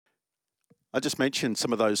I just mentioned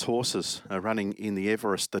some of those horses running in the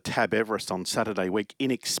Everest, the Tab Everest on Saturday week.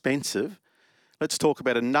 Inexpensive. Let's talk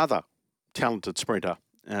about another talented sprinter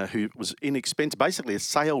who was inexpensive, basically a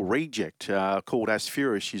sale reject called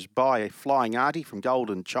Asfoora. She's by Flying Artie from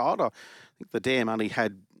Golden Child. I think the dam only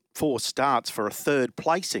had 4 starts for a third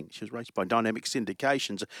placing. She was raced by Dynamic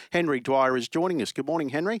Syndications. Henry Dwyer is joining us. Good morning,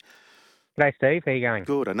 Henry. G'day, Steve. How you going?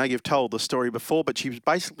 Good. I know you've told the story before, but she was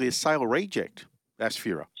basically a sale reject,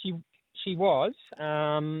 Asfoora. She was,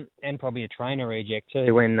 and probably a trainer reject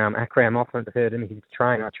too. When Akram offered her to me to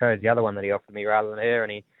train, I chose the other one that he offered me rather than her,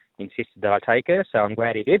 and he insisted that I take her, so I'm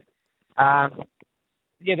glad he did. I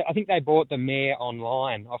think they bought the mare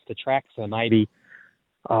online off the track for maybe,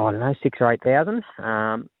 I don't know, 6,000 or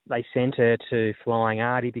 8,000. They sent her to Flying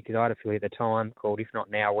Artie because I had a filly at the time called If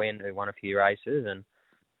Not Now When, who won a few races,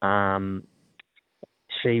 and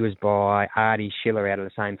she was by Artie Schiller out of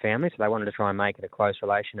the same family, so they wanted to try and make it a close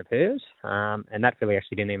relation of hers. And that filly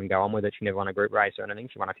actually didn't even go on with it. She never won a group race or anything.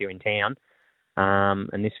 She won a few in town.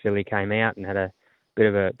 And this filly came out and had a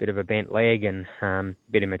bit of a bent leg and a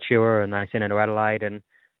bit immature, and they sent her to Adelaide and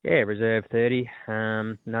reserve 30,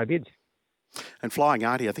 no bids. And Flying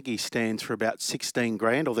Artie, I think he stands for about 16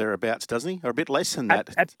 grand or thereabouts, doesn't he? Or a bit less than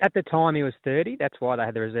that. At the time, he was 30. That's why they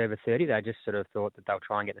had the reserve of 30. They just sort of thought that they'll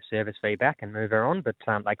try and get the service fee back and move her on, but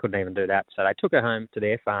they couldn't even do that. So they took her home to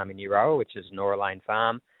their farm in Euroa, which is Nora Lane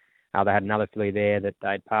Farm. They had another filly there that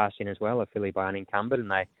they'd passed in as well, a filly by unencumbered,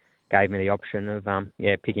 and they gave me the option of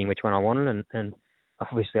picking which one I wanted, and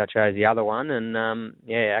obviously I chose the other one, and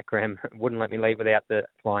Akram wouldn't let me leave without the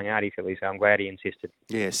Flying Artie filly, so I'm glad he insisted.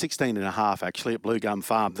 Yeah, 16 and a half actually at Blue Gum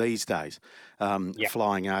Farm these days,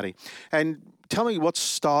 Flying Artie. And tell me, what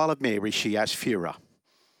style of mare is she, Asfoora?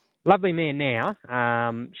 Lovely mare now.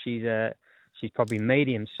 She's probably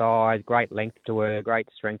medium size, great length to her, great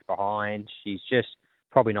strength behind. She's just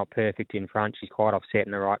probably not perfect in front. She's quite offset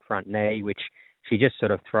in the right front knee, which she just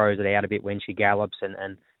sort of throws it out a bit when she gallops,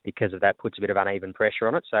 and because of that puts a bit of uneven pressure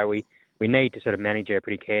on it. So we need to sort of manage her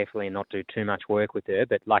pretty carefully and not do too much work with her.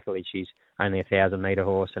 But luckily she's only a 1,000-metre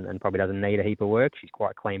horse and probably doesn't need a heap of work. She's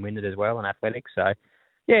quite clean-winded as well and athletic. So,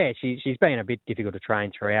 she's been a bit difficult to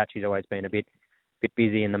train throughout. She's always been a bit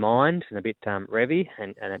busy in the mind and a bit revvy.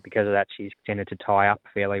 And because of that, she's tended to tie up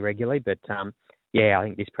fairly regularly. But, I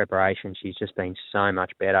think this preparation, she's just been so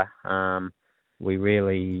much better. We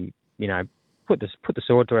really, put the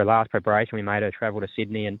sword to her last preparation. We made her travel to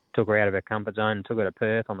Sydney and took her out of her comfort zone and took her to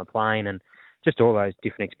Perth on the plane, and just all those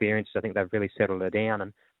different experiences. I think they've really settled her down,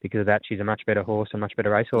 and because of that, she's a much better horse and much better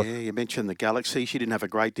racehorse. Yeah, you mentioned the Galaxy. She didn't have a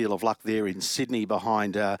great deal of luck there in Sydney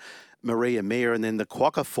behind Maria Mere, and then the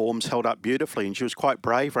Quokka forms held up beautifully, and she was quite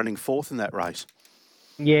brave running fourth in that race.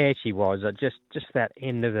 Yeah, she was. Just that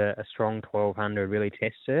end of a strong 1,200 really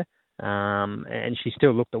tests her, and she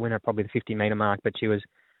still looked the winner at probably the 50-metre mark, but she was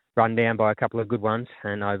run down by a couple of good ones,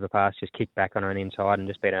 and Overpass just kicked back on her inside and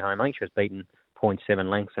just beat her home. I think she was beaten 0.7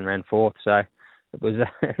 lengths and ran fourth, so it was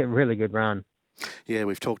a really good run. Yeah,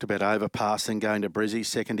 we've talked about Overpass and going to Brizzy,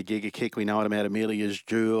 second to Giga Kick. We know it about Amelia's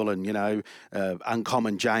Jewel and,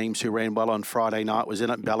 Uncommon James, who ran well on Friday night, was in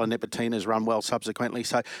it. Bella Nepetina's run well subsequently.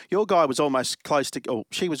 So your guy was almost close to,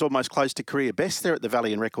 she was almost close to career best there at the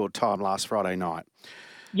Valley in record time last Friday night.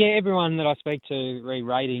 Yeah, everyone that I speak to,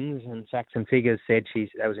 ratings and facts and figures, said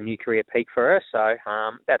that was a new career peak for her. So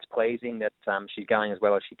that's pleasing that she's going as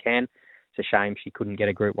well as she can. It's a shame she couldn't get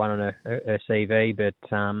a Group 1 on her CV,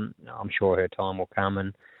 but I'm sure her time will come,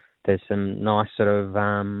 and there's some nice sort of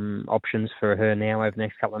options for her now over the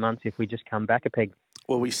next couple of months if we just come back a peg.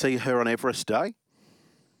 Will we see her on Everest Day?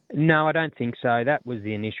 No, I don't think so. That was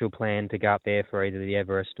the initial plan, to go up there for either the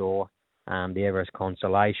Everest or the Everest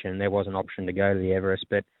Consolation. There was an option to go to the Everest,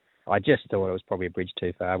 but I just thought it was probably a bridge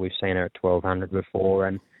too far. We've seen her at 1,200 before,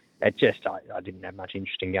 and I didn't have much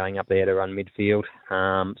interest in going up there to run midfield.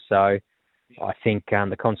 So I think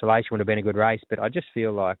the Consolation would have been a good race, but I just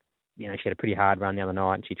feel like, she had a pretty hard run the other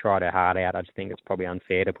night and she tried her heart out. I just think it's probably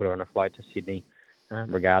unfair to put her on a float to Sydney,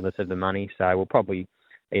 regardless of the money. So we'll probably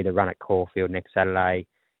either run at Caulfield next Saturday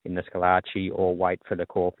in the Scalacci, or wait for the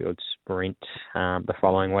Caulfield Sprint the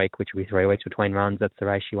following week, which will be 3 weeks between runs. That's the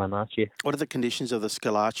race she won last year. What are the conditions of the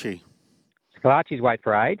Scalacci? Scalacci's weight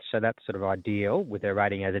for age, so that's sort of ideal with her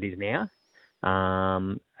rating as it is now,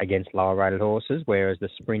 against lower rated horses, whereas the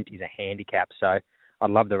Sprint is a handicap. So I'd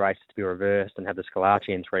love the race to be reversed and have the Scalacci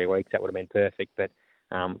in 3 weeks. That would have been perfect. But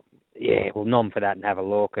we'll nom for that and have a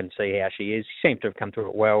look and see how she is. She seems to have come through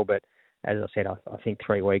it well, but as I said, I think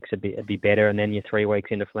 3 weeks would be better, and then you're 3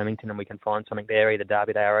 weeks into Flemington, and we can find something there, either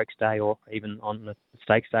Derby Day or Oaks Day, or even on the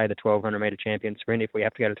Stakes Day, the 1,200 metre champion sprint, if we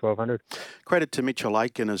have to go to 1,200. Credit to Mitchell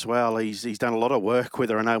Aiken as well. He's done a lot of work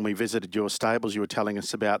with her. I know when we visited your stables, you were telling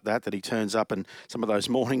us about that he turns up and some of those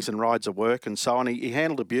mornings and rides of work and so on. He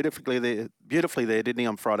handled it beautifully there, didn't he,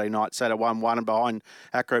 on Friday night? Sat at 1-1 and behind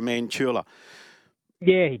Acro Manchula.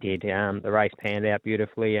 Yeah, he did. The race panned out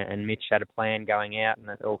beautifully, and Mitch had a plan going out, and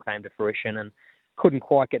it all came to fruition, and couldn't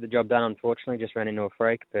quite get the job done, unfortunately. Just ran into a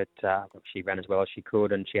freak, but she ran as well as she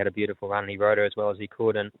could, and she had a beautiful run, and he rode her as well as he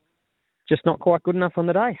could, and just not quite good enough on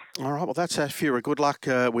the day. All right, well, that's Asfoora. Good luck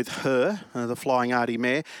with her, the Flying Artie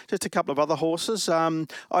mare. Just a couple of other horses.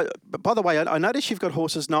 By the way, I noticed you've got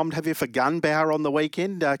horses nommed, have you, for Gunbower on the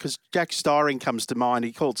weekend? Because Jack Styring comes to mind.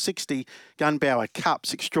 He called 60 Gunbower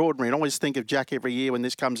Cups extraordinary. And I always think of Jack every year when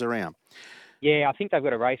this comes around. Yeah, I think they've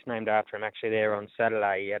got a race named after him actually there on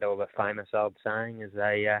Saturday. He had all the famous old saying as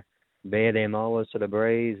they bear their molars to the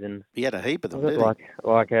breeze. And he had a heap of them, didn't he?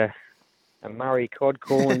 Like a Murray cod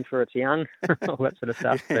calling for its young, all that sort of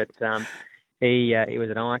stuff. But he was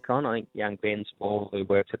an icon. I think young Ben Spall, who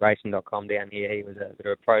works at racing.com down here, he was a bit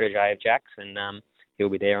of a protege of Jack's, and he'll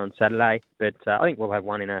be there on Saturday. But I think we'll have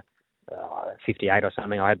one in a 58 or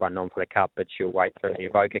something. I had one on for the Cup, but she'll wait for the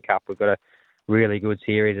Evoca Cup. We've got a really good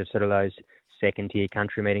series of sort of those second-tier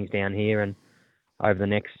country meetings down here, and over the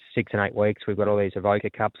next 6 and 8 weeks, we've got all these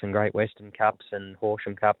Evoca Cups and Great Western Cups and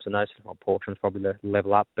Horsham Cups and those. Well, Horsham's probably the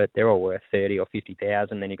level up, but they're all worth 30 or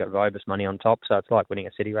 50,000. Then you've got Vobis money on top, so it's like winning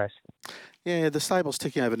a city race. Yeah, the stable's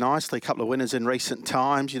ticking over nicely. A couple of winners in recent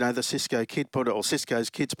times. You know, the Cisco's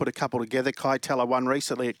kids put a couple together. Kai Teller won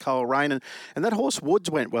recently at Coleraine, and that horse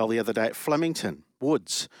Woods went well the other day at Flemington.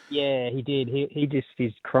 Woods. Yeah, he did.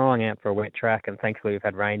 He's crying out for a wet track, and thankfully we've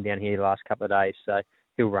had rain down here the last couple of days, so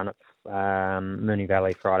he'll run it. Moonee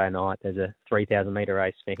Valley Friday night. There's a 3,000 metre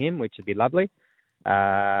race for him, which would be lovely.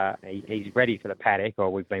 He's ready for the paddock,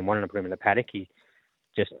 or we've been wanting to put him in the paddock. He's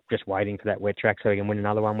just waiting for that wet track so he can win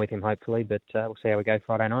another one with him, hopefully. But we'll see how we go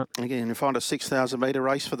Friday night. Again, you find a 6,000 metre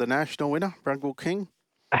race for the national winner, Brungle King?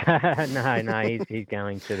 No, he's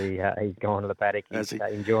going to he's gone to the paddock. He's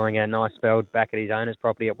enjoying a nice spell back at his owner's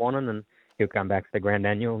property at Wannon, and he'll come back for the Grand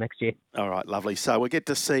Annual next year. All right, lovely. So we'll get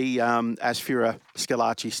to see Asfoora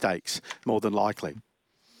Scalacci Stakes, more than likely.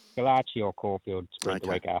 Scalacci or Caulfield sprint the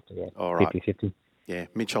week after, yeah. All right. 50-50. Yeah,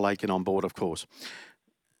 Mitchell Aiken on board, of course.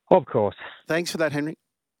 Of course. Thanks for that, Henry.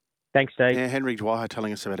 Thanks, Steve. Yeah, Henry Dwyer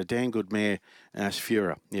telling us about a damn good mare,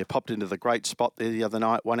 Asfoora. Yeah, popped into the great spot there the other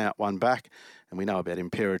night, 1 out, 1 back. And we know about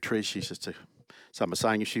Imperatrice. She's some are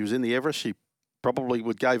saying if she was in the Everest, she probably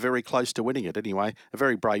would go very close to winning it anyway. A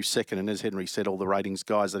very brave second. And as Henry said, all the ratings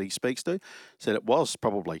guys that he speaks to said it was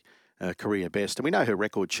probably career best. And we know her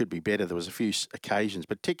record should be better. There was a few occasions,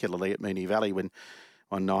 particularly at Moonee Valley, when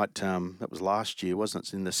one night, that was last year, wasn't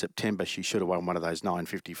it? In the September, she should have won one of those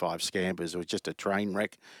 9:55 scampers. It was just a train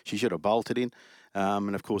wreck. She should have bolted in.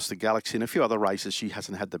 And, of course, the Galaxy and a few other races, she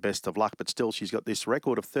hasn't had the best of luck. But still, she's got this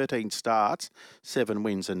record of 13 starts, 7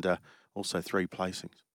 wins and also 3 placings.